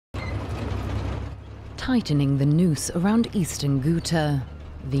tightening the noose around Eastern Ghouta.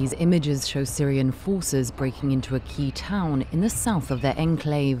 These images show Syrian forces breaking into a key town in the south of their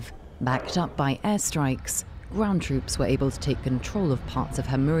enclave. Backed up by airstrikes, ground troops were able to take control of parts of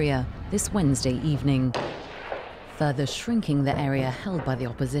Hamiria this Wednesday evening, further shrinking the area held by the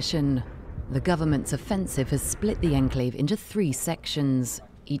opposition. The government's offensive has split the enclave into 3 sections,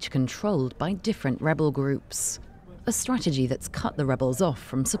 each controlled by different rebel groups. A strategy that's cut the rebels off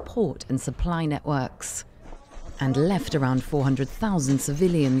from support and supply networks, and left around 400,000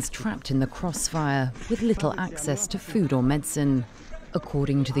 civilians trapped in the crossfire with little access to food or medicine.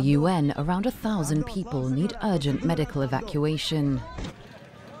 According to the UN, around 1,000 people need urgent medical evacuation.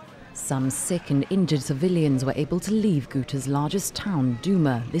 Some sick and injured civilians were able to leave Ghouta's largest town,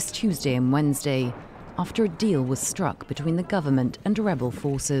 Douma, this Tuesday and Wednesday, after a deal was struck between the government and rebel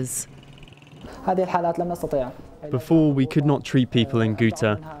forces. Before, we could not treat people in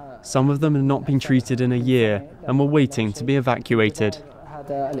Ghouta. Some of them had not been treated in a year and were waiting to be evacuated.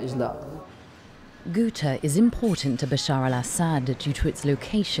 Ghouta is important to Bashar al-Assad due to its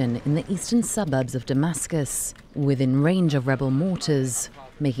location in the eastern suburbs of Damascus, within range of rebel mortars,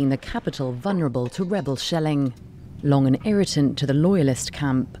 making the capital vulnerable to rebel shelling. Long an irritant to the loyalist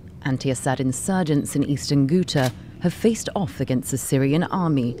camp, anti-Assad insurgents in Eastern Ghouta have faced off against the Syrian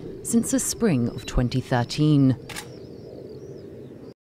army since the spring of 2013.